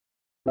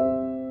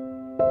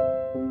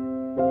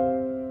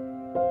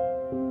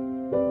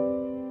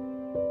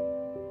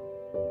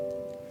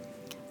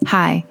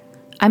Hi,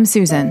 I'm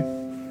Susan.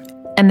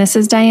 And this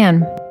is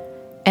Diane.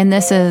 And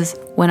this is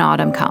When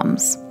Autumn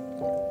Comes.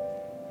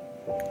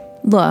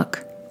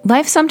 Look,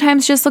 life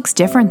sometimes just looks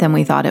different than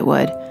we thought it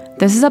would.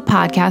 This is a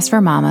podcast for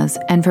mamas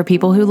and for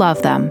people who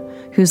love them,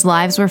 whose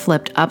lives were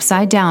flipped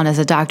upside down as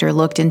a doctor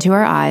looked into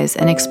our eyes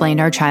and explained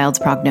our child's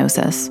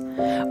prognosis.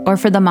 Or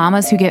for the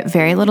mamas who get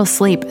very little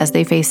sleep as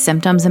they face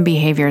symptoms and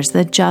behaviors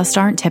that just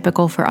aren't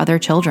typical for other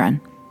children.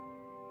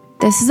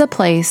 This is a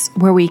place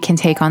where we can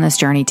take on this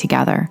journey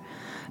together,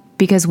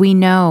 because we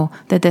know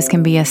that this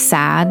can be a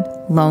sad,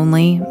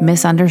 lonely,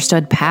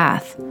 misunderstood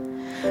path.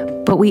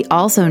 But we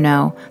also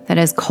know that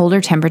as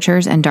colder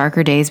temperatures and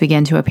darker days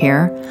begin to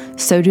appear,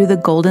 so do the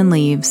golden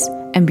leaves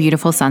and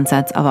beautiful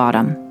sunsets of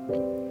autumn.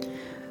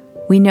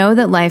 We know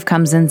that life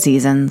comes in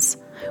seasons.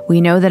 We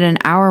know that in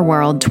our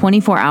world,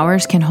 24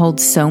 hours can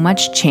hold so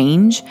much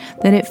change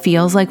that it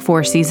feels like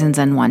 4 seasons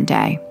in one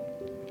day.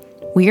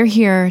 We are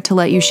here to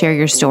let you share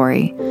your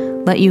story,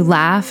 let you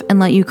laugh and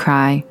let you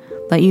cry,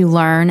 let you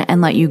learn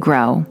and let you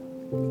grow,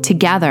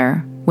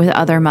 together with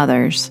other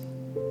mothers,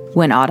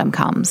 when autumn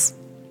comes.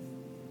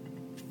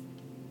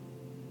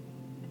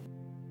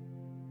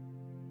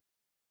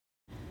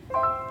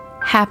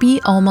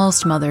 Happy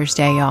almost Mother's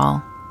Day,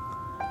 y'all.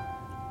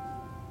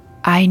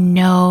 I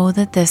know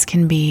that this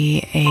can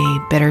be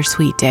a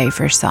bittersweet day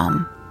for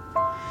some.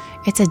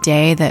 It's a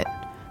day that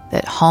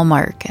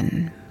Hallmark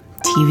and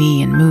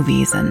TV and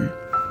movies and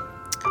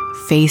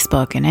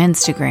Facebook and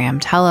Instagram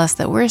tell us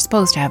that we're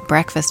supposed to have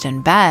breakfast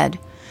in bed,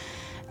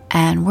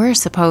 and we're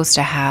supposed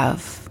to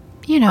have,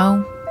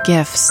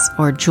 gifts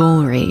or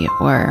jewelry,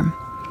 or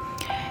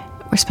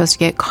we're supposed to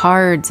get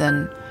cards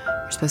and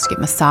we're supposed to get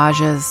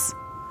massages.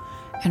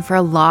 And for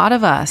a lot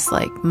of us,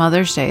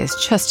 Mother's Day is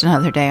just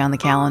another day on the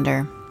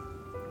calendar.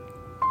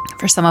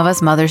 For some of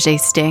us, Mother's Day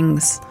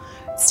stings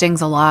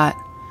a lot,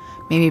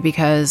 maybe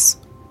because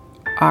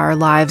our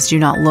lives do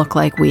not look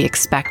like we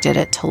expected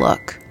it to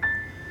look.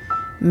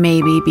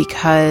 Maybe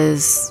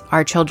because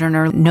our children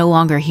are no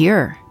longer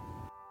here.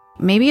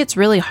 Maybe it's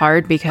really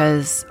hard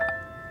because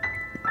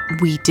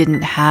we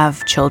didn't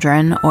have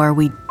children, or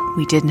we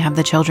didn't have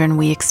the children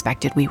we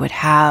expected we would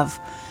have,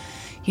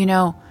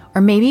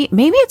 or maybe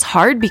it's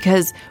hard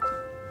because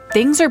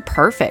things are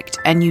perfect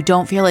and you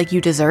don't feel like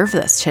you deserve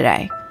this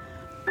today.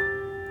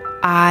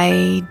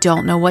 I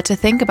don't know what to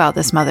think about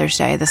this Mother's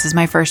Day. This is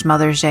my first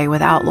Mother's Day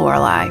without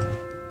Lorelai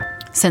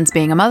since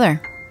being a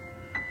mother.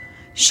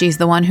 She's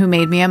the one who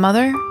made me a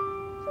mother,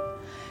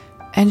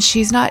 and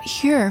she's not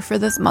here for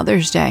this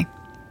Mother's Day.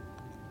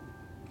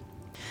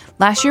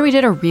 Last year we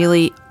did a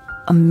really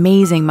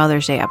amazing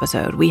Mother's Day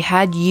episode. We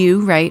had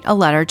you write a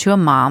letter to a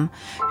mom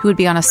who would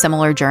be on a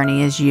similar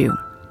journey as you.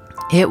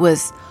 It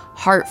was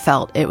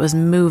heartfelt. It was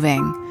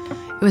moving.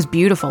 It was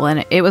beautiful,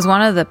 and it was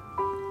one of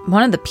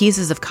the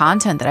pieces of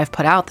content that I've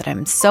put out that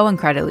I'm so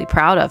incredibly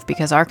proud of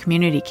because our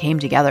community came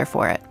together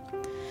for it.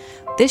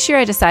 This year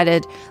I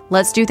decided,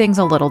 let's do things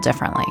a little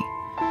differently.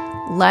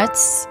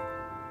 Let's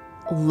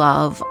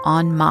love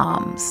on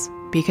moms,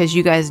 because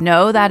you guys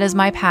know that is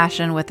my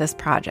passion with this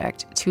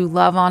project, to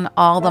love on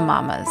all the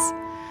mamas.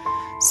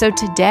 So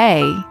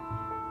today,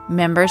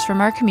 members from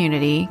our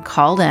community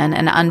called in,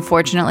 and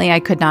unfortunately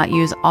I could not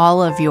use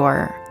all of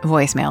your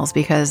voicemails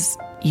because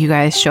you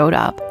guys showed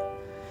up.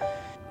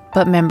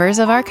 But members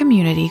of our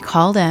community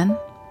called in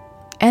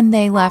and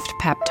they left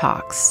pep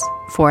talks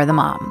for the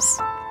moms,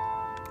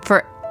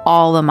 for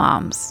all the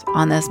moms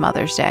on this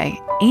Mother's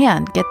Day.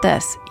 And get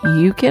this,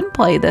 you can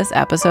play this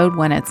episode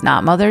when it's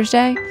not Mother's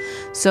Day.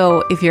 So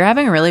if you're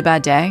having a really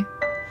bad day,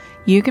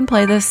 you can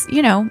play this,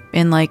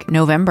 in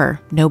November.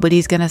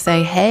 Nobody's going to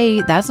say,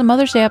 hey, that's a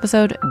Mother's Day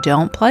episode.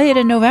 Don't play it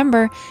in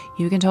November.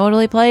 You can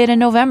totally play it in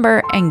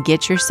November and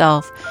get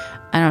yourself,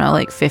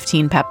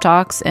 15 pep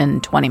talks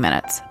in 20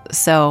 minutes.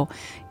 So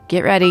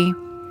get ready,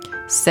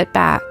 sit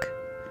back,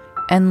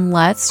 and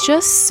let's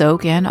just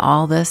soak in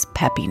all this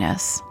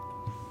peppiness.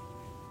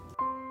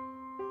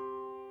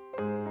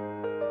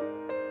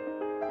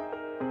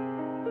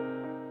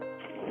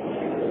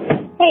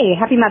 Hey,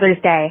 happy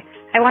Mother's Day.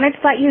 I wanted to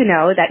let you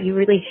know that you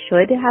really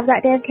should have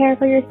that day of care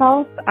for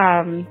yourself.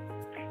 And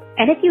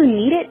if you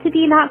need it to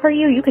be not for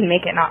you, you can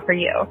make it not for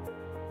you.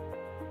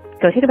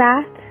 Go take a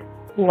bath,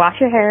 wash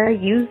your hair,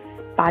 use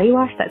body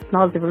wash that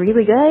smells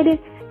really good,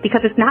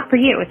 because it's not for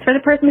you. It's for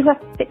the person who has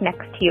to sit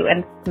next to you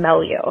and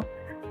smell you.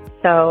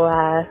 So,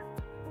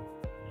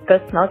 go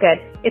smell good.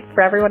 It's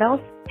for everyone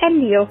else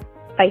and you.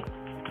 Bye.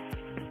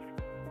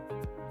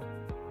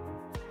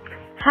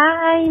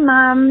 Hi,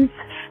 moms.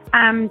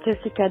 I'm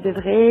Jessica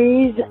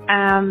DeVries.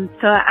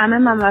 So I'm a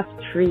mom of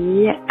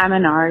 3. I'm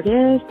an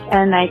artist,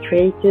 and I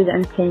created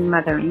Unsane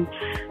Mothering.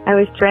 I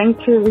was trying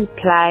to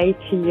reply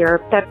to your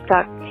pep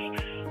talk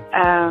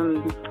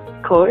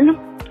call,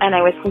 and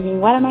I was thinking,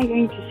 what am I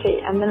going to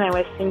say? And then I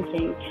was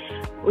thinking,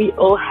 we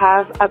all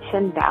have ups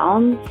and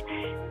downs,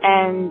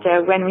 and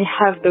when we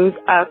have those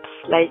ups,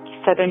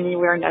 suddenly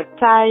we're not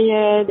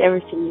tired,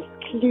 everything is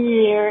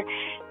clear,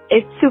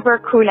 it's super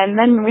cool. And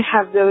then we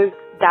have those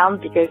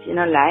down because,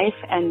 life,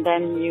 and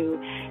then you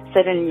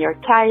suddenly you're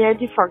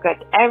tired, you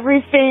forgot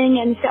everything,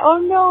 and you say, oh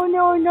no.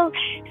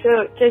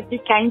 So just be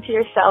kind to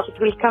yourself. It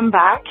will come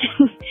back.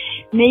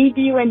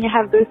 Maybe when you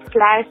have those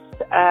flash,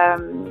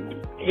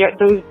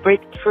 those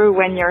breakthrough,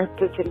 when you're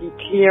totally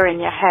clear in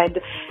your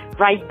head,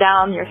 write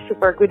down your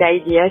super good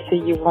idea so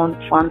you won't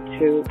want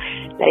to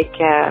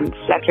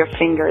slap your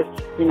fingers.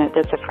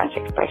 That's a French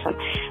expression,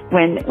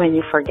 when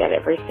you forget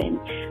everything.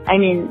 I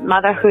mean,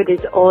 motherhood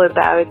is all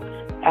about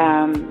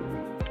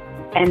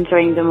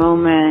enjoying the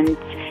moment,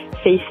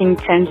 facing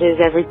changes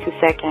every 2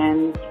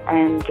 seconds,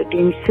 and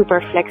being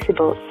super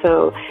flexible.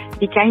 So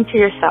be kind to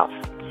yourself.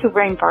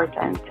 Super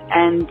important.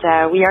 And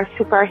we are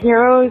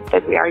superheroes,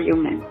 but we are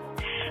human.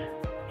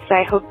 So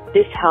I hope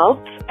this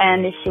helps.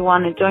 And if you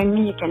want to join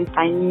me, you can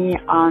find me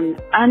on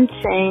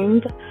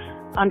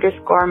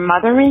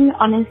Unchained_mothering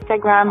on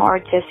Instagram, or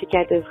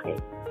Jessica Devray.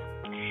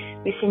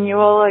 Wishing you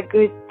all a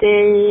good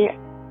day,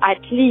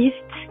 at least.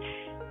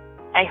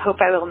 I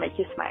hope I will make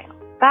you smile.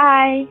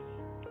 Bye.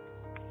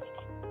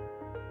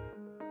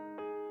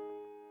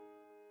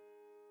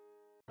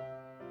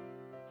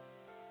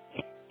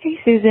 Hey,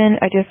 Susan.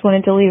 I just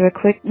wanted to leave a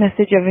quick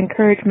message of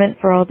encouragement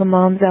for all the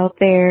moms out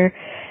there.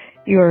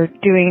 You're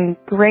doing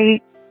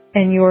great,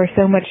 and you are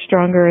so much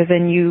stronger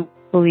than you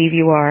believe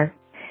you are.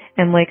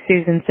 And like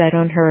Susan said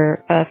on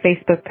her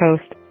Facebook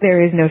post, there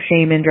is no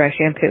shame in dry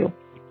shampoo.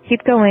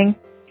 Keep going.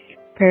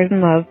 Prayers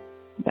and love.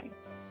 Bye.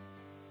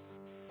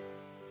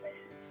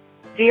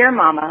 Dear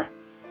Mama,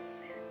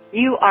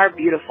 you are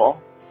beautiful,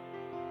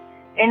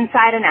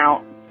 inside and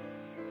out,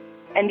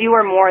 and you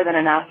are more than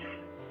enough.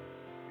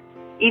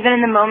 Even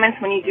in the moments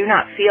when you do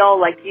not feel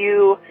like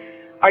you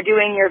are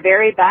doing your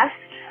very best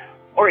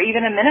or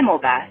even a minimal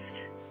best,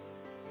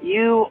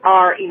 you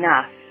are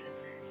enough.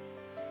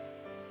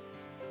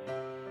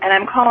 And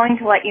I'm calling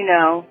to let you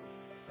know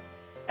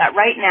that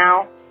right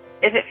now,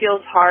 if it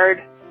feels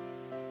hard,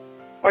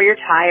 or you're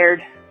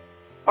tired,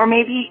 or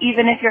maybe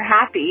even if you're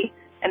happy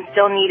and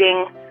still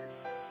needing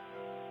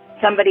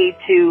somebody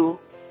to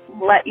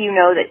let you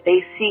know that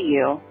they see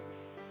you,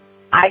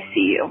 I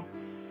see you.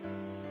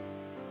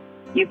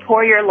 You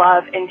pour your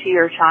love into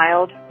your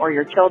child or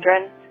your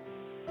children,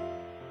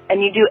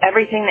 and you do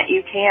everything that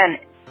you can,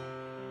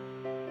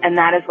 and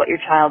that is what your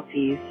child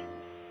sees,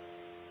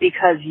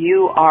 because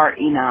you are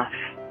enough.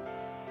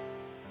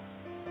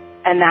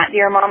 And that,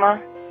 dear Mama,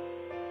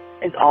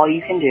 is all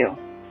you can do.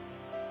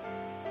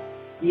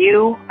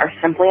 You are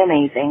simply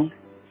amazing,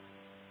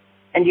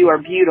 and you are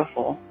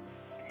beautiful,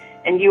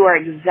 and you are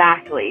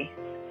exactly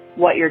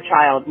what your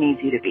child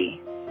needs you to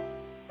be.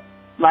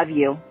 Love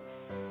you.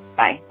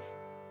 Bye.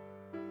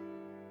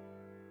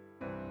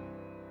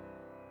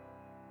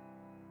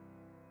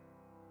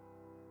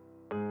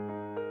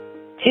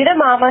 To the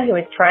mama who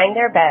is trying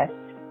their best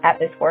at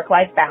this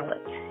work-life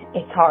balance,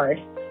 it's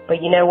hard,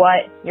 but you know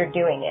what? You're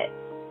doing it.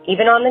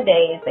 Even on the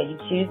days that you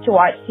choose to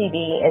watch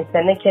TV and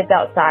send the kids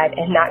outside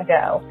and not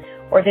go,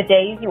 or the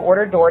days you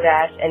order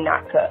DoorDash and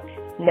not cook,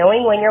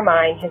 knowing when your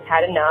mind has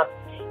had enough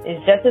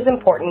is just as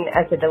important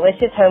as the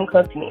delicious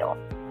home-cooked meal.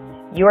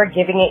 You are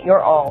giving it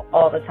your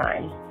all the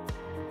time.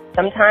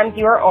 Sometimes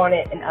you are on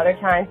it, and other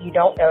times you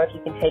don't know if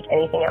you can take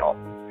anything else.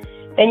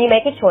 Then you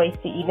make a choice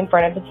to eat in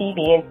front of the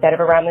TV instead of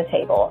around the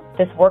table.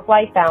 This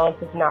work-life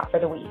balance is not for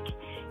the weak.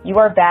 You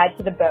are bad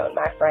to the bone,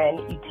 my friend.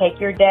 You take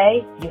your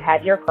day, you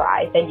have your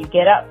cry, then you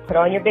get up, put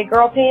on your big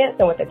girl pants,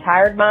 and with a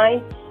tired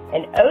mind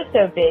and oh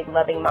so big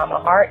loving mama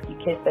heart, you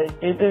kiss those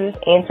boo-boos,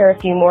 answer a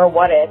few more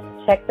what-ifs,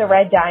 check the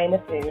red dye in the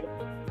food,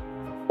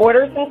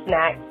 order some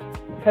snacks,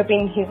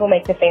 hoping these will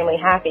make the family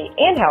happy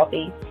and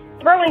healthy,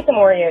 throw in some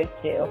Oreos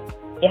too.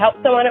 You help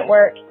someone at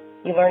work,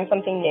 you learn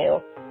something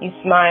new, you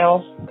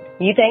smile,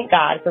 you thank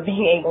God for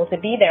being able to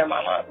be there,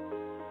 mama.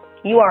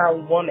 You are a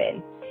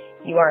woman.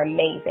 You are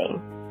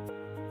amazing.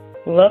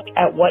 Look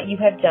at what you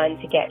have done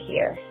to get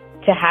here,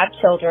 to have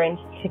children,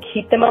 to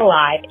keep them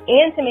alive,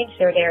 and to make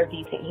sure they are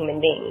decent human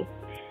beings.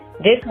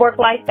 This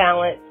work-life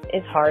balance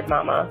is hard,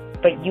 mama,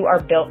 but you are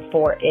built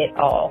for it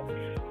all.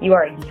 You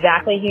are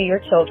exactly who your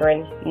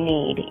children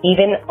need,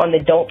 even on the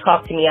don't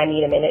talk to me, I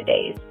need a minute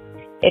days.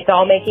 It's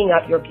all making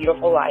up your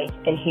beautiful life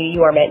and who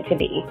you are meant to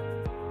be.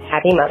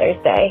 Happy Mother's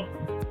Day.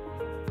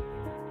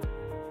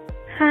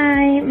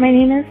 Hi, my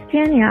name is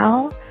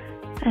Danielle,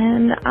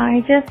 and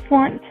I just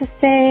want to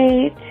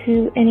say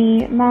to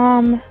any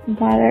mom,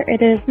 whether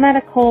it is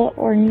medical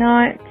or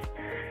not,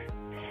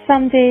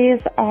 some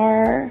days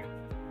are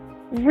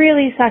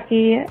really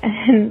sucky,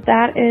 and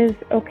that is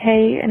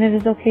okay, and it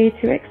is okay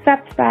to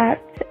accept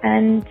that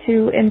and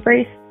to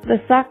embrace the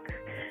suck,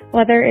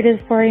 whether it is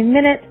for a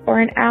minute or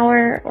an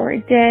hour or a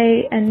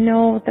day, and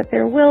know that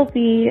there will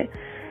be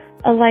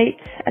a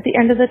light at the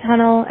end of the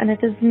tunnel, and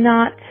it is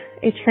not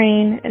a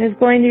train. It is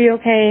going to be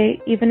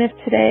okay, even if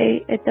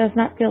today it does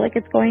not feel like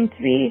it's going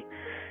to be.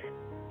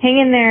 Hang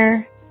in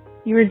there.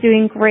 You are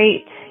doing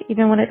great,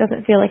 even when it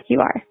doesn't feel like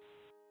you are.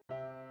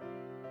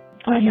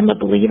 I am a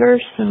believer,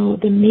 so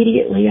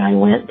immediately I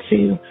went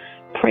to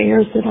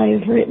prayers that I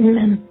have written,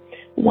 and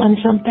one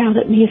jumped out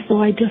at me,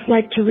 so I just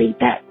like to read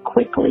that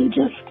quickly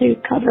just to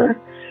cover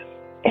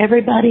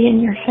everybody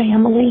in your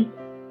family.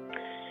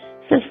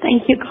 Just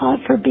thank you, God,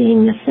 for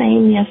being the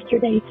same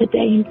yesterday,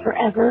 today, and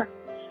forever.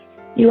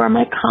 You are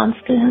my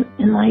constant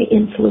and my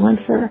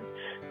influencer.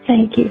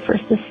 Thank you for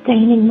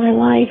sustaining my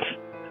life.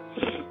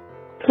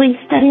 Please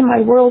steady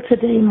my world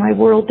today, my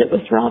world that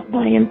was rocked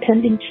by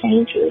impending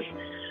changes.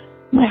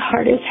 My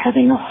heart is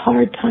having a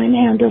hard time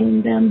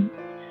handling them.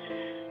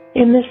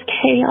 In this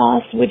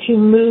chaos, would you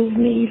move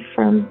me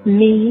from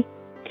me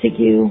to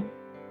you?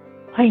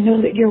 I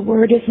know that your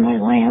word is my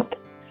lamp,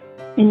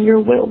 and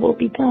your will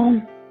be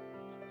done.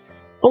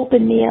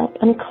 Open me up,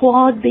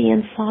 unclog the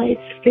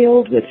insides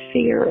filled with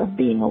fear of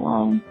being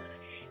alone.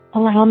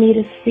 Allow me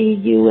to see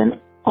you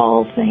in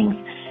all things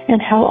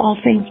and how all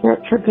things work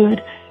for good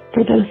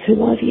for those who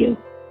love you.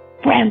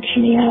 Branch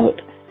me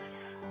out.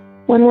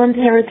 When one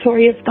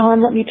territory is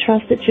gone, let me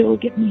trust that you will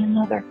give me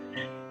another.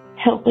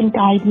 Help and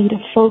guide me to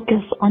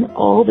focus on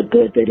all the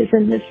good that is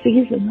in this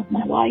season of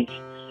my life.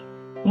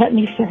 Let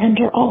me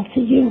surrender all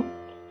to you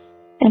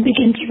and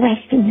begin to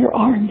rest in your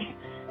arms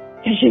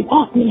as you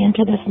walk me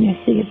into this new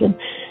season.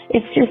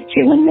 It's just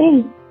you and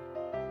me.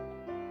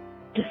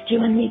 Just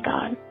you and me,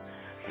 God.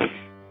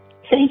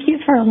 Thank you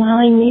for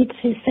allowing me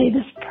to say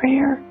this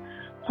prayer.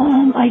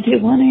 I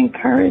do want to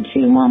encourage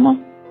you, Mama,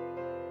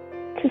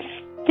 to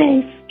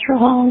stay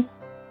strong.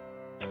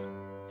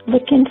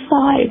 Look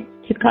inside.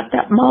 You've got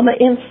that mama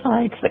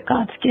insides that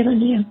God's given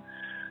you.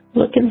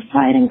 Look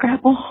inside and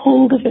grab a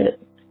hold of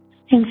it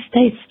and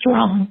stay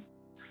strong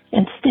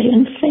and stay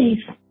in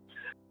faith.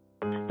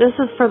 This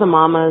is for the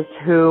mamas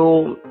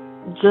who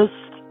just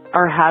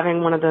are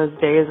having one of those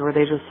days where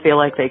they just feel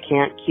like they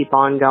can't keep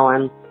on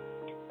going.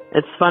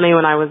 It's funny,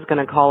 when I was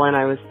going to call in,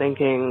 I was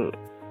thinking,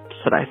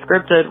 should I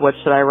script it? What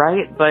should I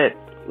write? But,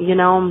 you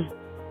know,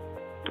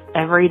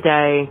 every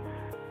day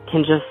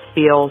can just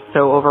feel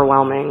so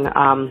overwhelming.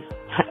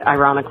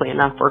 Ironically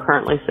enough, we're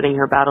currently sitting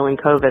here battling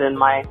COVID, and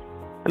my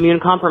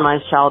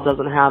immune-compromised child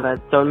doesn't have it,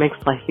 so it makes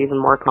life even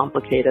more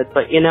complicated.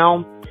 But, you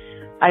know,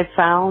 I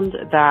found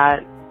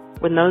that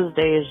when those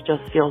days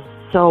just feel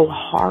so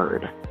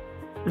hard,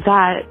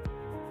 that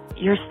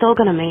you're still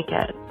going to make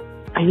it.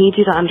 I need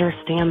you to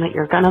understand that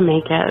you're going to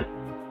make it.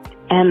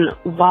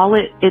 And while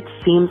it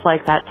seems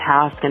like that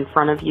task in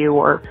front of you,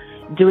 or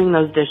doing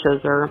those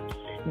dishes, or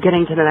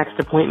getting to the next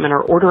appointment,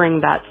 or ordering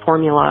that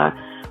formula,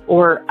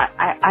 or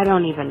I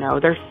don't even know.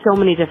 There's so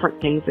many different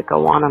things that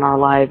go on in our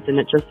lives, and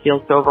it just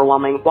feels so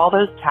overwhelming. While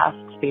those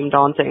tasks seem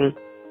daunting,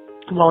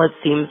 while it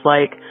seems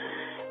like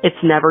it's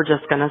never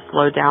just going to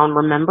slow down,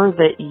 remember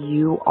that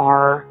you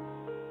are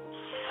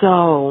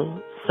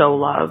so, so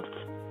loved.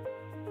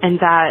 And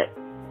that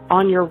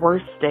on your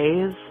worst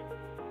days,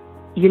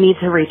 you need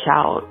to reach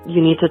out.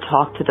 You need to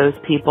talk to those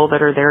people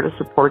that are there to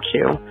support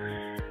you.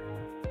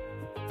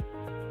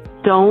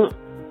 Don't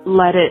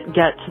let it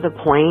get to the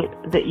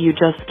point that you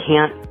just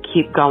can't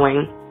keep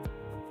going.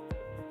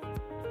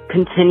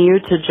 Continue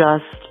to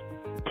just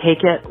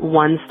take it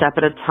one step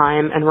at a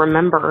time, and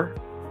remember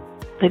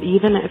that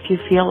even if you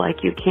feel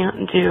like you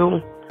can't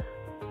do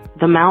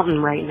the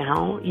mountain right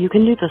now, you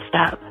can do the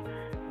step.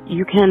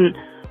 You can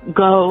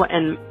go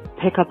and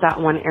pick up that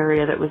one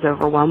area that was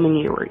overwhelming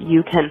you, or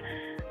you can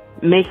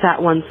make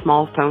that one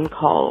small phone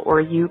call,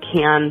 or you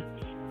can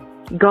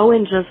go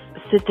and just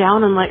sit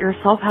down and let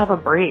yourself have a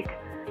break.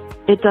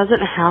 It doesn't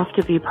have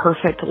to be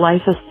perfect.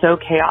 Life is so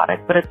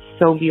chaotic, but it's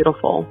so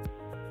beautiful.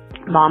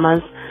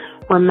 Mamas,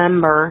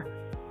 remember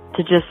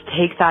to just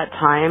take that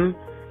time,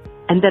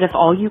 and that if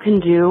all you can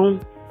do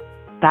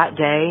that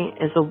day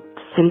is a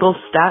single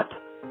step,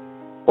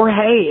 or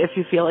hey, if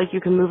you feel like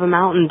you can move a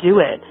mountain, do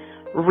it.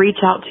 Reach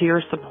out to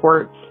your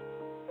supports.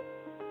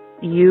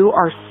 You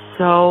are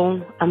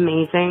so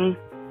amazing.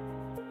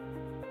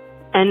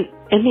 And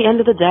in the end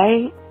of the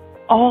day,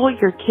 all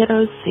your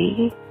kiddos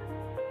see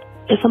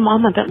is a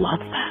mama that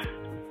loves them,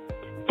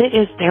 that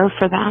is there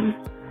for them,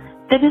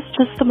 that is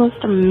just the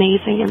most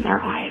amazing in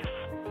their eyes.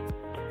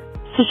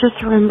 So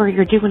just remember,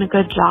 you're doing a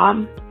good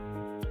job.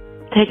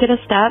 Take it a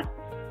step,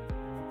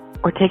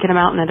 or take it a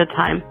mountain at a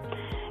time.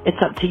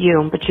 It's up to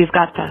you, but you've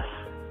got this.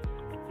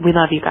 We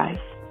love you guys.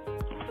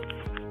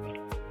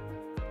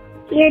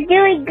 You're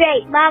doing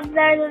great. Moms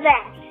are the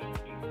best.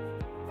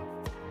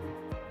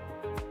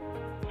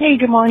 Hey,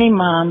 good morning,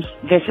 moms.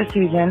 This is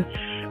Susan.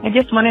 I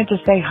just wanted to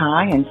say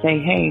hi and say,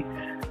 hey,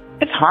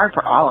 it's hard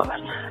for all of us,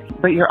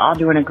 but you're all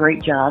doing a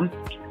great job.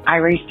 I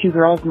raised 2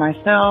 girls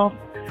myself,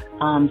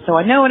 so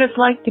I know what it's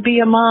like to be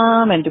a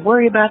mom and to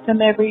worry about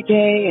them every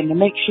day and to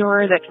make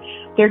sure that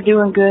they're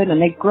doing good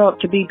and they grow up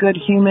to be good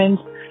humans.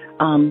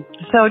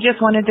 So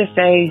just wanted to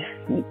say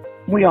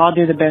we all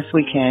do the best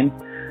we can,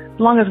 as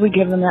long as we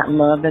give them that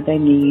love that they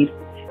need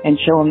and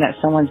show them that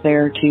someone's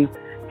there to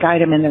guide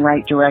them in the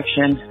right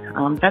direction.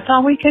 That's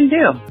all we can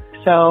do.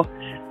 So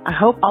I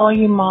hope all of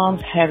you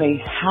moms have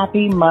a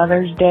happy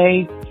Mother's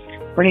Day.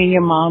 For any of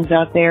you moms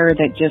out there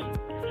that just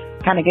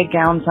kind of get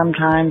down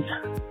sometimes,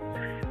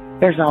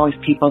 there's always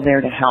people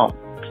there to help.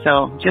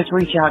 So just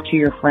reach out to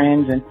your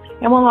friends, and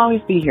we'll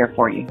always be here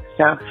for you.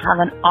 So have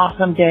an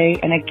awesome day.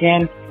 And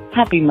again,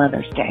 happy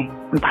Mother's Day.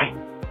 Bye.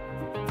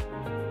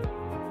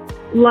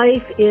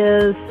 life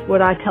is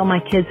what I tell my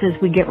kids as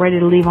we get ready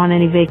to leave on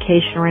any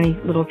vacation or any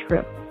little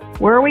trip.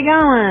 Where are we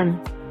going?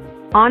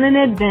 On an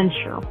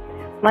adventure.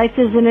 Life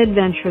is an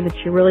adventure that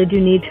you really do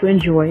need to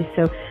enjoy.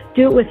 So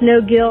do it with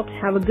no guilt,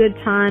 have a good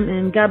time,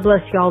 and God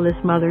bless you all this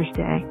Mother's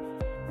Day.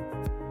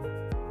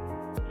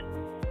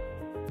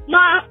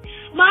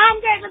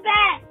 Moms are the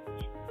best.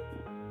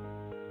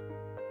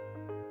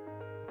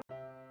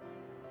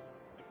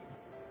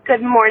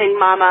 Good morning,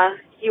 Mama.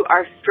 You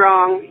are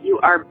strong. You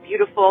are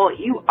beautiful.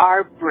 You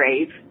are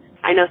brave.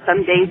 I know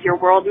some days your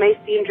world may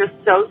seem just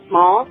so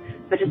small,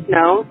 but just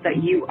know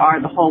that you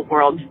are the whole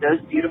world to those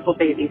beautiful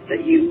babies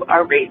that you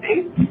are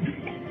raising.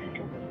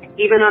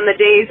 Even on the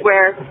days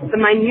where the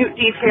minute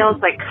details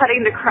like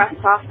cutting the crust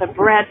off the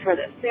bread for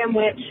the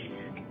sandwich,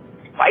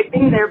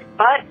 wiping their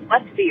butt,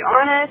 let's be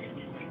honest,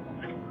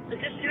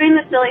 just doing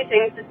the silly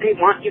things that they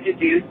want you to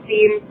do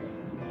seem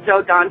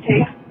so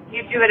daunting.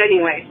 You do it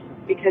anyway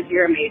because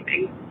you're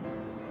amazing.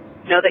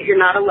 Know that you're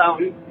not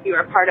alone. You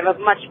are part of a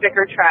much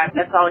bigger tribe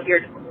that's all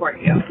here to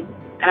support you.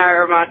 And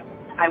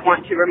I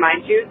want to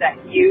remind you that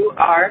you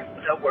are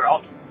the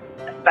world,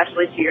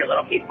 especially to your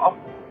little people.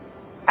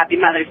 Happy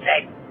Mother's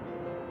Day.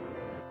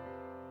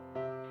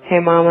 Hey,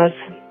 mamas,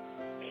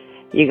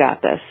 you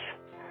got this.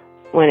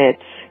 When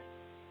it's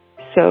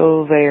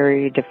so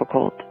very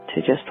difficult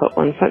to just put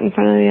one foot in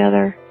front of the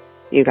other,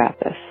 you got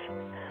this.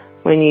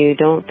 When you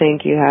don't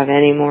think you have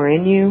any more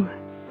in you,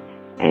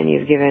 and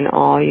you've given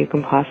all you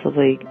can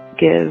possibly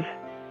give,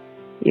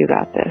 you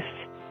got this.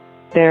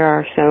 There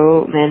are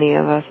so many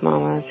of us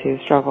mamas who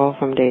struggle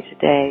from day to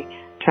day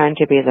trying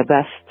to be the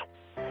best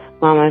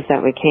mamas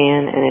that we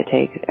can, and it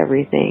takes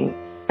everything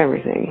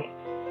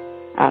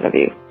out of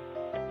you.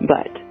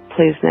 But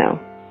please know,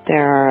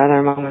 there are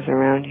other mamas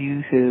around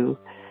you who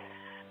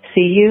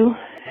see you,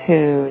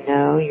 who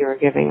know you're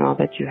giving all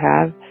that you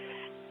have,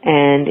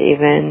 and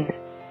even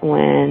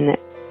when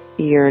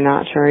you're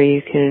not sure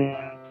you can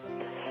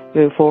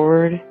move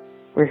forward,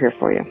 we're here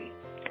for you.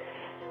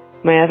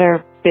 My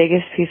other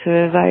biggest piece of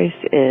advice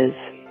is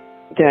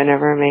don't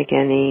ever make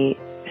any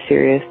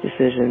serious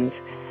decisions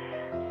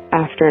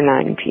after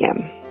 9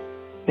 p.m.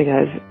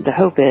 because the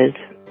hope is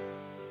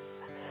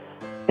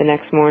the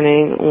next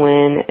morning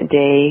when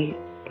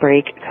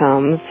daybreak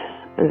comes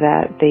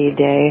that the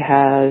day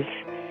has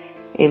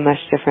a much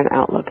different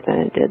outlook than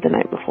it did the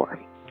night before.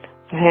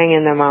 So hang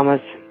in there,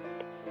 mamas.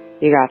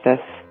 You got this.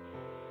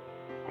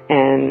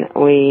 And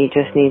we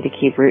just need to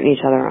keep rooting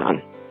each other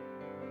on.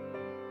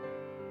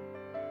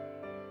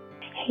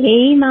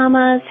 Hey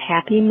mamas,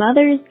 happy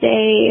Mother's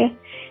Day.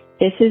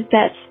 This is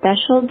that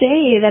special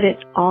day that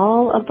it's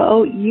all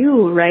about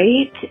you,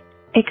 right?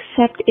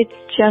 Except it's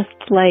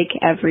just like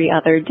every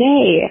other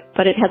day,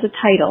 but it has a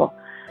title.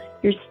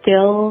 You're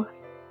still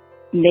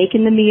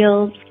making the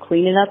meals,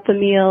 cleaning up the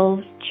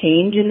meals,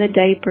 changing the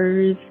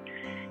diapers,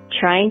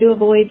 trying to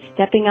avoid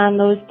stepping on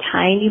those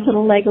tiny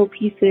little Lego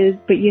pieces.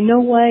 But you know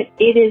what?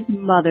 It is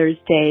Mother's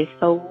Day,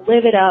 so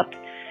live it up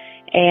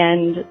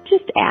and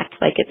just act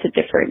like it's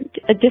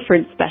a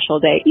different special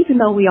day, even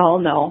though we all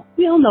know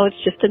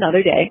it's just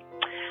another day.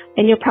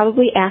 And you're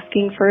probably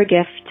asking for a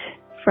gift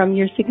from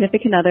your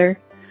significant other,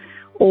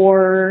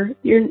 or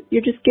you're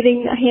just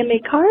getting a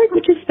handmade card,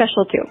 which is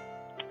special too.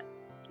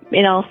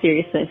 In all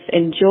seriousness,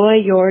 enjoy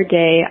your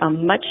day, a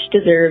much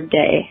deserved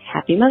day.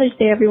 Happy Mother's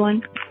Day,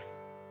 everyone.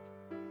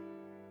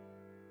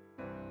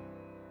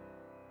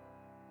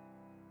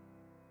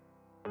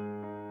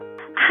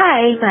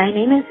 Hi, my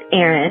name is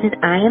Erin,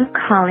 and I am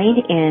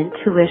calling in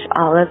to wish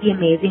all of the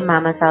amazing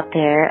mamas out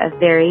there a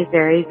very,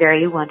 very,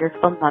 very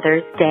wonderful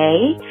Mother's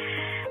Day.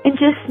 And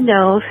just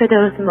know for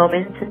those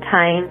moments and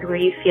times where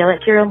you feel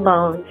like you're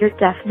alone, you're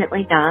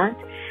definitely not.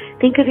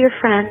 Think of your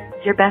friends,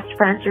 your best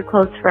friends, your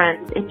close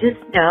friends, and just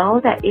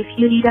know that if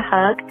you need a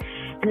hug,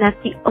 and that's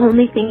the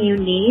only thing you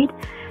need,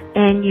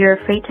 and you're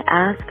afraid to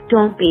ask,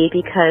 don't be,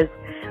 because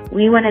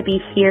we want to be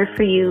here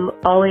for you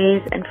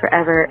always and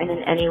forever and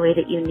in any way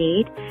that you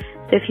need.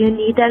 So if you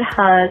need that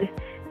hug,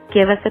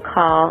 give us a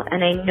call,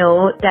 and I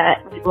know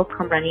that we will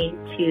come running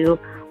to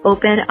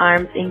open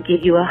arms and give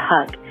you a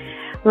hug.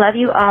 Love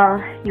you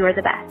all. You are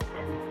the best.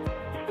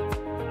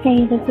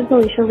 Hey, this is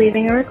Alicia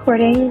leaving a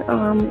recording.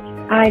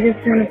 I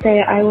just want to say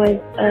I was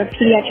a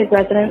pediatric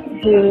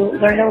resident who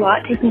learned a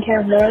lot taking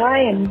care of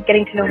Lorelai and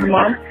getting to know her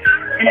mom.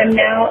 And I'm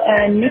now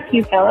a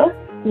NICU fellow,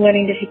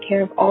 learning to take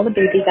care of all the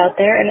babies out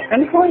there. And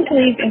I'm calling to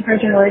leave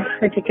encouraging words,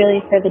 particularly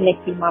for the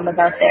NICU mamas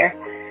out there.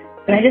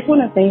 And I just want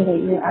to say that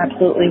you're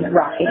absolutely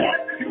rocking it.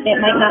 It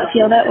might not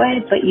feel that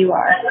way, but you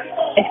are.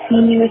 I've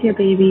seen you with your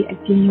baby. I've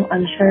seen you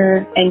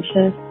unsure,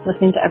 anxious,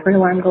 listening to every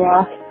alarm go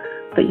off.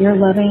 But you're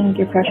loving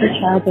your precious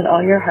child with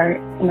all your heart,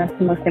 and that's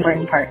the most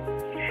important part.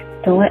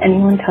 Don't let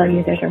anyone tell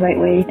you there's a right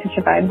way to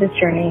survive this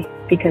journey,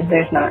 because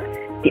there's not.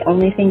 The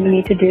only thing you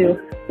need to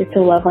do is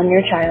to love on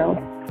your child,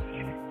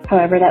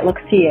 however that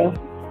looks to you.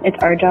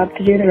 It's our job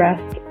to do the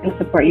rest and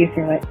support you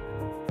through it.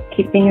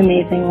 Keep being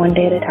amazing one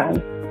day at a time.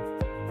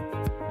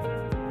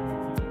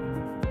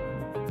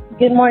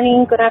 Good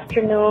morning, good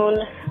afternoon,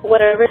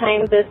 whatever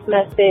time this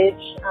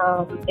message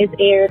is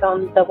aired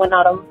on the One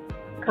Autumn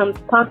Comes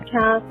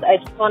podcast. I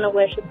just want to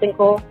wish a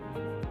single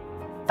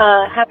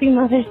happy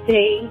Mother's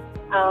Day,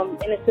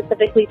 and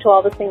specifically to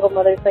all the single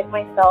mothers like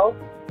myself.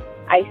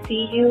 I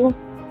see you.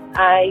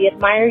 I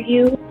admire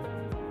you.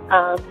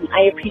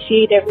 I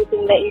appreciate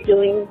everything that you're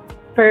doing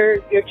for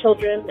your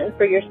children and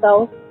for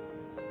yourself.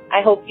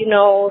 I hope you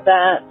know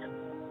that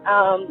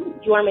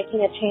you are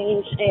making a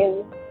change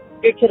in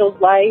your kiddo's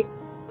life,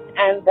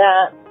 and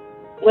that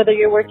whether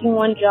you're working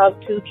one job,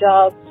 two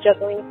jobs,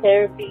 juggling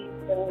therapies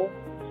and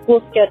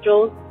school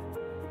schedules,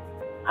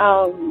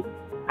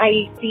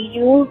 I see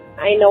you,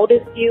 I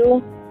notice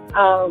you,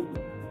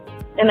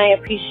 and I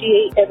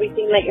appreciate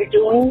everything that you're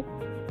doing.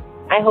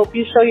 I hope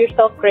you show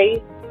yourself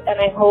grace, and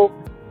I hope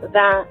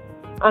that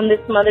on this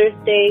Mother's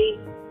Day,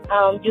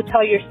 you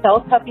tell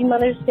yourself Happy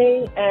Mother's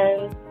Day,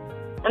 and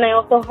I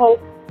also hope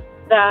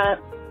that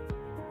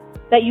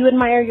you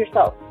admire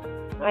yourself.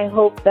 I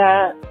hope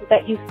that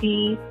you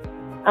see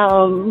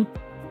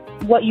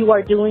what you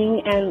are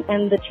doing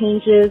and the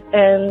changes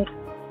and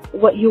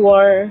what you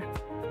are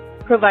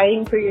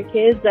providing for your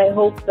kids. I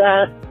hope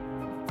that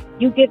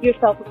you give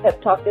yourself a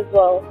pep talk as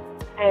well,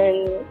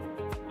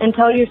 and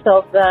tell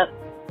yourself that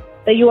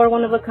you are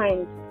one of a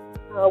kind.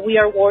 We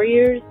are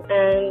warriors,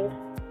 and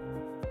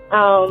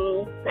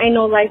I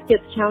know life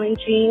gets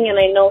challenging, and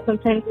I know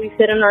sometimes we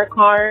sit in our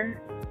car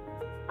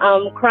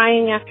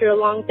crying after a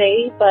long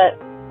day,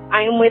 but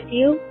I am with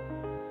you,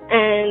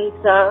 and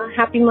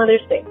Happy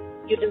Mother's Day.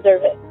 You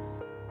deserve it.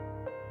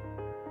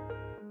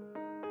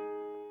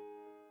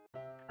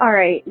 All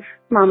right,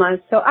 mamas.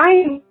 So I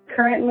am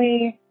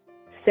currently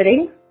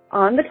sitting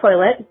on the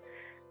toilet,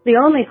 the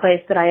only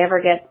place that I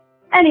ever get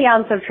any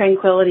ounce of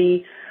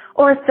tranquility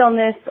or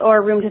stillness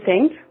or room to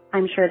think.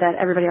 I'm sure that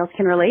everybody else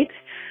can relate.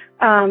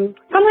 Sometimes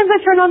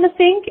I turn on the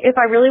sink if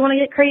I really want to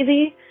get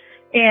crazy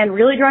and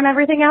really drown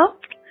everything out.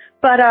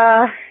 But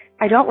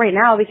I don't right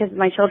now because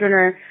my children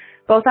are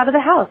both out of the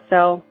house.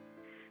 So,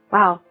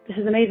 wow, this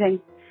is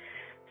amazing.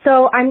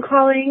 So I'm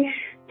calling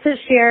to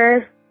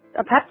share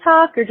a pep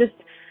talk, or just,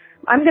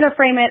 I'm going to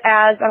frame it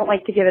as, I don't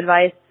like to give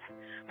advice,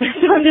 so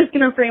I'm just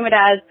going to frame it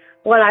as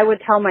what I would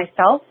tell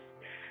myself.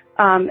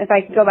 If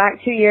I could go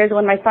back 2 years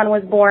when my son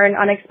was born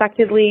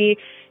unexpectedly,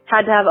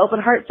 had to have open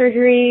heart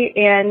surgery,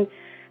 and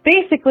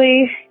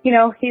basically, you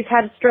know, he's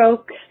had a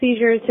stroke,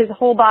 seizures, his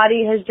whole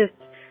body has just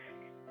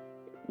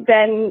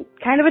been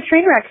kind of a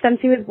train wreck since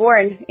he was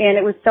born, and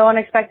it was so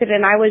unexpected,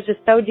 and I was just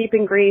so deep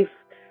in grief.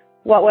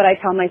 What would I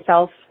tell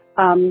myself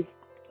on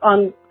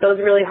those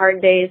really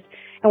hard days,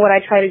 and what I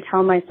try to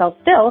tell myself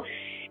still?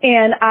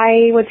 And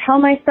I would tell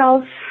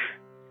myself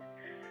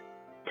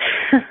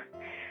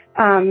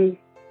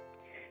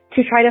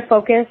to try to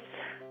focus.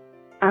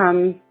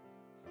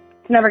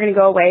 It's never going to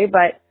go away,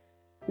 but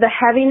the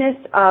heaviness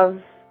of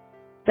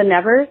the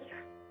nevers,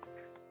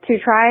 to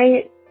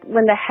try,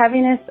 when the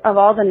heaviness of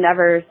all the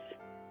nevers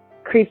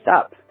creeps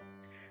up,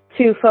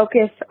 to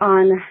focus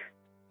on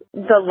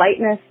the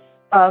lightness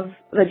of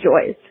the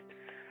joys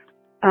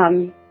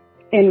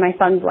in my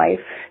son's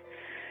life.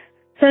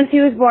 Since he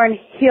was born,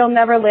 he'll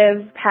never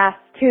live past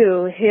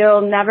 2.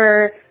 He'll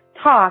never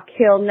talk.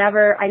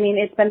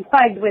 It's been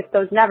plagued with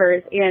those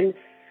nevers. And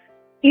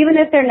even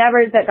if they're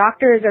nevers that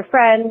doctors or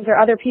friends or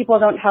other people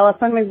don't tell us,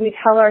 sometimes we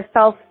tell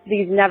ourselves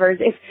these nevers.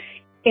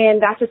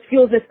 And that just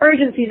fuels this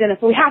urgency in us.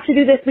 We have to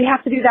do this, we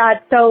have to do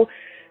that, so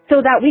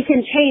that we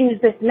can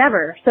change this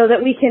never, so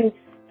that we can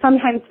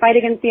sometimes fight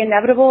against the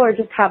inevitable or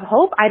just have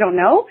hope. I don't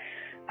know.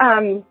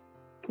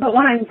 But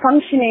when I'm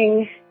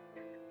functioning,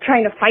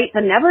 trying to fight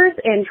the nevers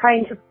and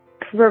trying to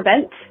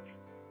prevent,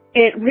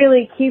 it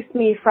really keeps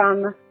me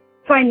from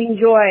finding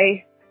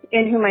joy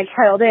in who my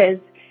child is.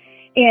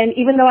 And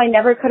even though I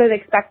never could have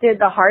expected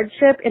the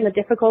hardship and the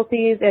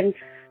difficulties and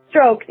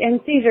strokes and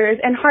seizures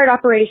and heart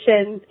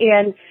operations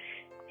and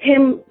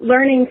him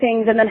learning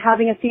things and then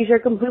having a seizure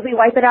completely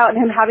wipe it out and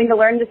him having to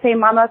learn to say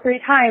mama 3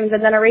 times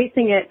and then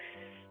erasing it,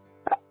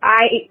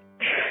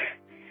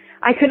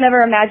 I could never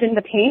imagine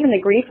the pain and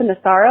the grief and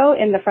the sorrow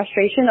and the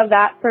frustration of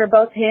that for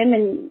both him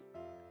and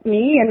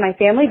me and my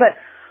family. But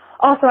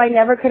also I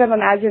never could have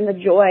imagined the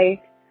joy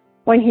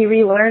when he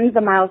relearns the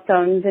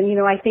milestones. And, you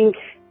know, I think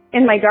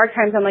in my dark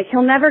times, I'm like,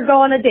 he'll never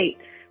go on a date,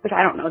 which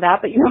I don't know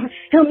that, but, you know,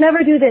 he'll never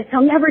do this.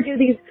 He'll never do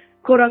these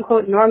quote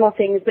unquote normal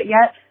things. But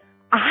yet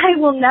I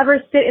will never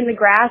sit in the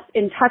grass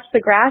and touch the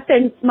grass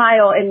and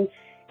smile. And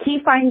he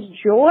finds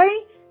joy,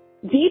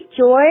 deep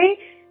joy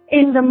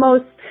in the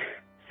most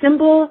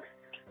simple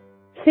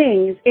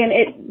things. And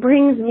it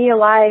brings me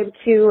alive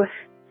to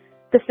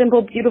the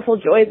simple, beautiful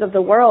joys of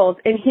the world,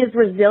 and his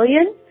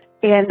resilience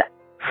and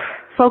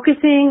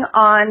focusing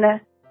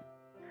on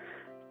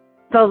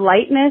the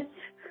lightness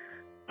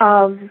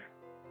of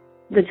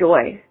the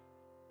joy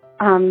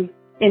in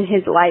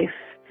his life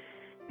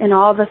and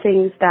all the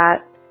things that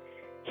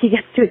he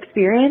gets to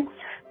experience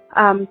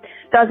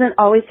doesn't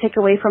always take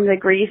away from the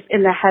grief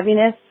and the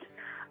heaviness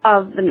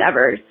of the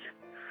nevers,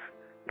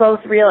 both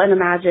real and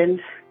imagined,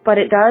 but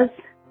it does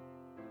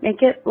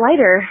make it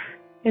lighter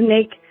and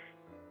make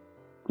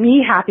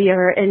me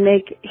happier and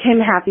make him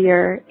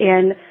happier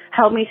and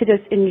help me to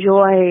just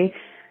enjoy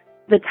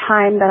the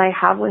time that I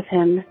have with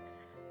him,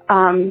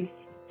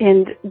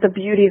 and the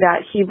beauty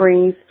that he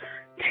brings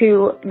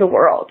to the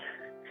world.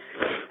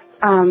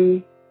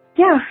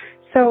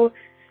 So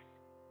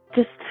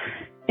just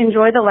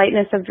enjoy the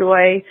lightness of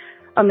joy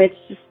amidst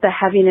just the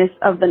heaviness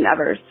of the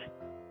nevers.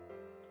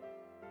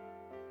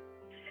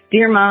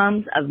 Dear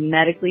moms of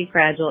medically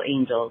fragile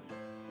angels,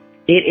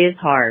 it is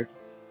hard.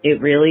 It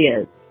really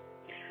is.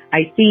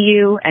 I see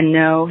you and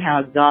know how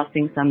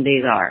exhausting some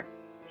days are.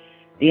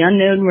 The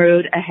unknown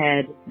road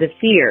ahead, the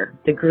fear,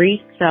 the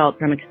grief felt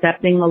from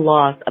accepting the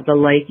loss of the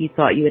life you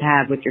thought you would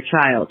have with your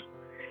child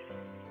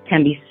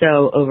can be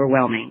so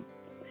overwhelming.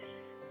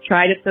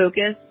 Try to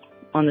focus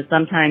on the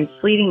sometimes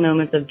fleeting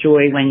moments of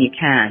joy when you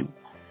can.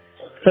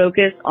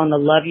 Focus on the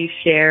love you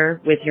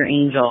share with your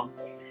angel,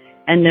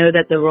 and know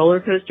that the roller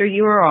coaster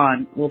you are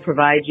on will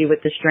provide you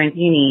with the strength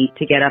you need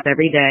to get up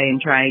every day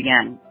and try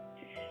again.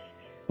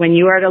 When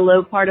you are at a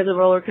low part of the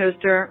roller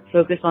coaster,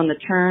 focus on the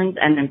turns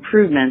and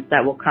improvements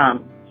that will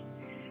come.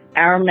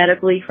 Our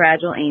medically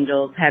fragile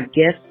angels have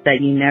gifts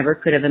that you never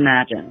could have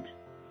imagined.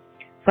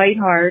 Fight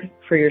hard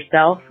for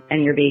yourself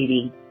and your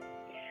baby.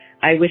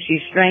 I wish you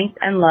strength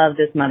and love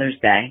this Mother's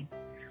Day.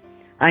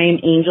 I am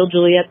Angel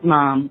Juliet's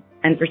mom,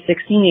 and for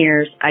 16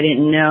 years, I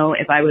didn't know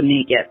if I would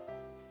make it.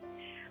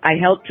 I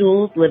helped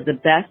Jules live the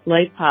best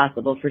life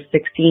possible for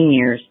 16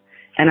 years,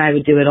 and I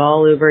would do it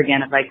all over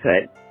again if I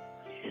could.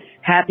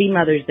 Happy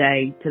Mother's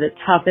Day to the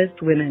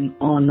toughest women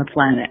on the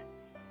planet.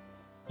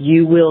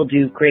 You will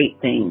do great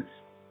things.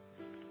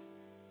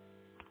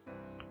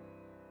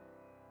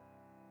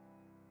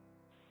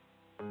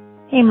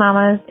 Hey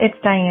mamas,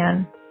 it's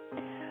Diane.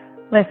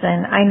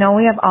 Listen, I know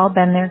we have all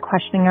been there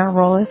questioning our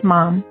role as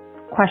mom,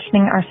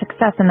 questioning our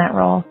success in that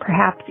role,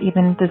 perhaps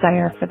even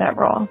desire for that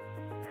role.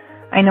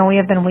 I know we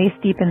have been waist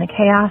deep in the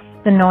chaos,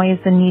 the noise,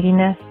 the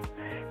neediness,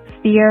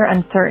 fear,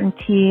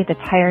 uncertainty, the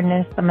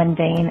tiredness, the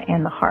mundane,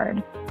 and the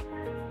hard.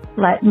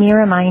 Let me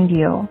remind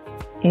you,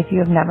 if you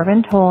have never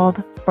been told,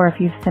 or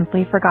if you've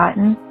simply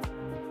forgotten,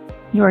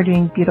 you are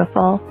doing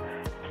beautiful,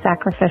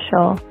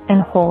 sacrificial,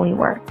 and holy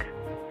work.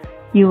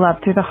 You love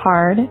through the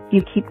hard,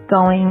 you keep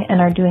going, and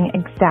are doing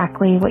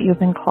exactly what you've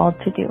been called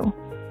to do.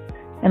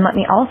 And let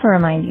me also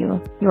remind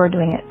you, you are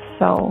doing it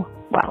so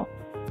well.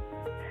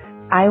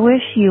 I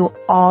wish you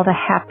all the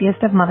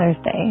happiest of Mother's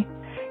Day,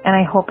 and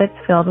I hope it's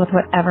filled with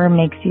whatever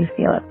makes you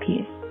feel at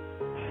peace.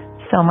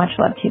 So much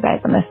love to you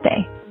guys on this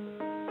day.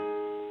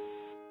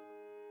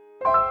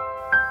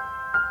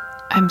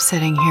 I'm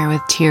sitting here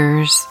with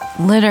tears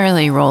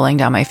literally rolling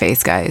down my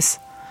face, guys.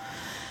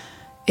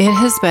 It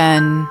has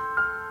been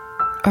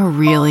a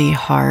really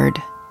hard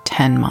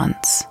 10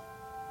 months.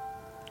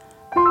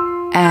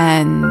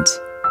 And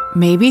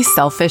maybe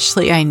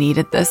selfishly, I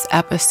needed this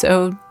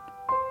episode.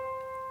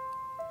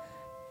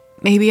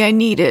 Maybe I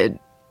needed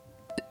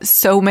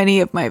so many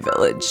of my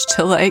village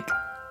to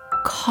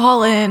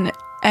call in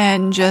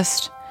and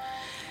just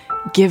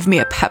give me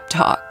a pep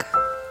talk.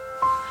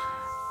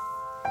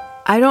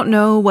 I don't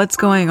know what's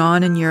going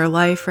on in your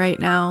life right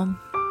now,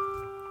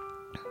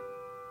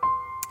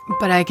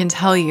 but I can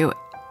tell you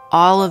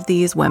all of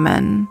these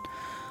women,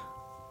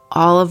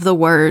 all of the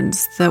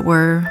words that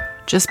were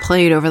just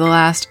played over the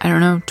last,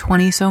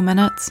 20 so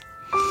minutes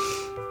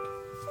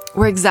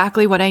were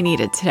exactly what I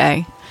needed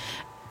today.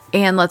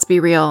 And let's be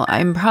real,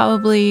 I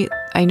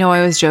know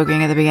I was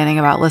joking at the beginning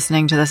about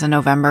listening to this in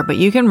November, but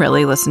you can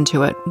really listen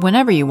to it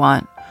whenever you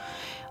want.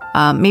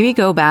 Maybe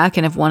go back,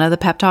 and if one of the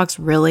pep talks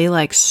really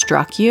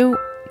struck you,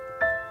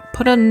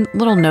 put a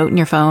little note in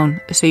your phone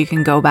so you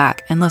can go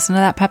back and listen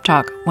to that pep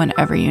talk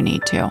whenever you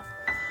need to.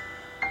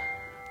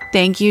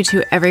 Thank you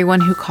to everyone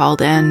who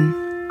called in.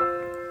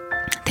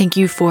 Thank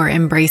you for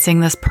embracing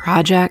this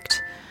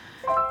project.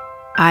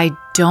 I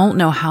don't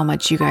know how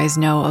much you guys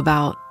know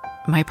about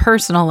my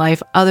personal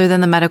life other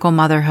than the medical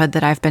motherhood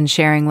that I've been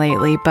sharing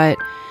lately, but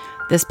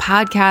this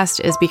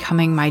podcast is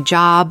becoming my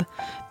job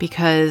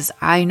because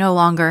I no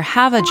longer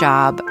have a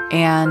job,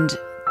 and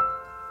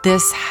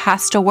this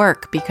has to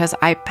work because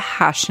I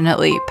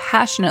passionately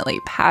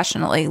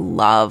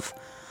love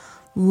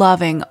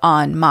loving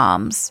on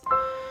moms.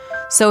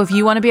 So if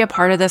you want to be a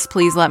part of this,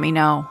 please let me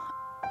know.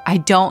 I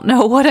don't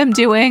know what I'm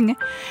doing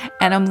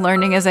and I'm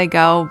learning as I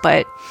go,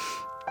 but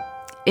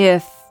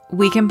if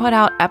we can put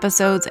out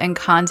episodes and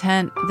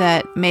content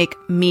that make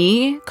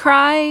me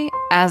cry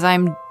as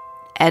I'm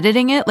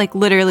editing it,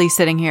 literally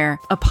sitting here,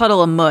 a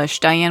puddle of mush,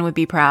 Diane would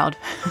be proud.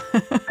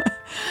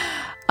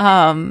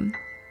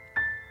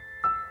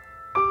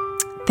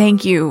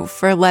 Thank you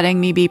for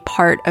letting me be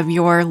part of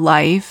your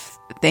life.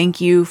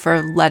 Thank you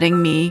for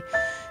letting me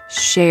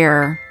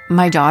share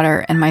my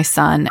daughter and my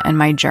son and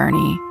my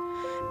journey.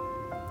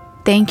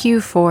 Thank you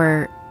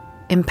for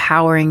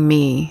empowering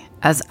me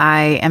as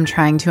I am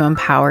trying to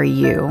empower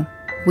you.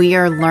 We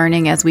are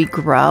learning as we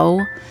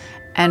grow,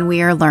 and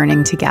we are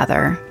learning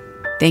together.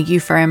 Thank you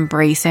for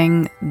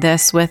embracing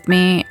this with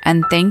me,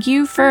 and thank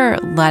you for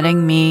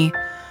letting me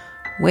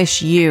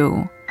wish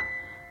you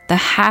the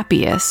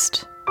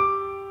happiest,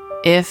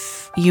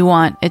 if you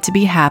want it to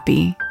be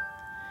happy,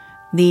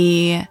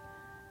 the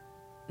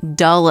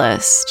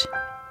dullest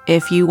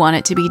if you want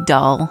it to be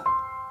dull,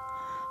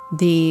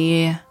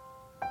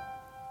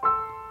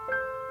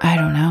 I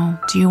don't know,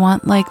 do you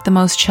want like the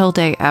most chill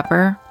day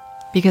ever?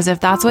 Because if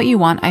that's what you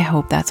want, I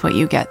hope that's what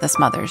you get this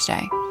Mother's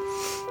Day.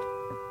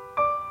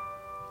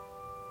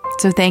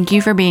 So thank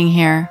you for being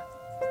here.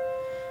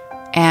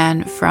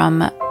 And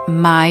from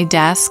my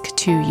desk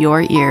to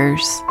your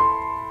ears,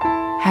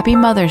 happy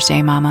Mother's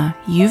Day, Mama.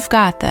 You've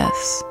got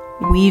this.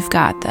 We've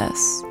got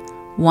this.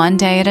 One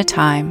day at a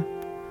time.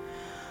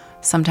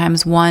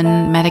 Sometimes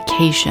one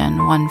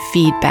medication, one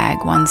feed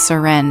bag, one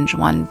syringe,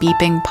 one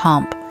beeping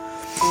pump,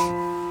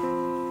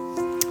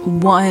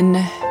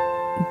 one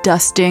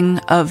dusting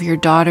of your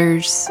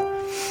daughter's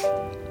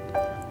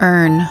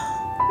urn,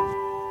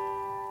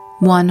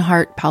 one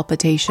heart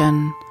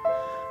palpitation,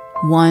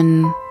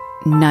 one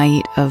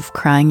night of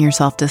crying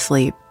yourself to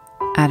sleep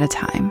at a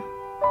time.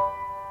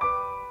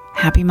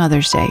 Happy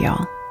Mother's Day,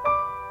 y'all.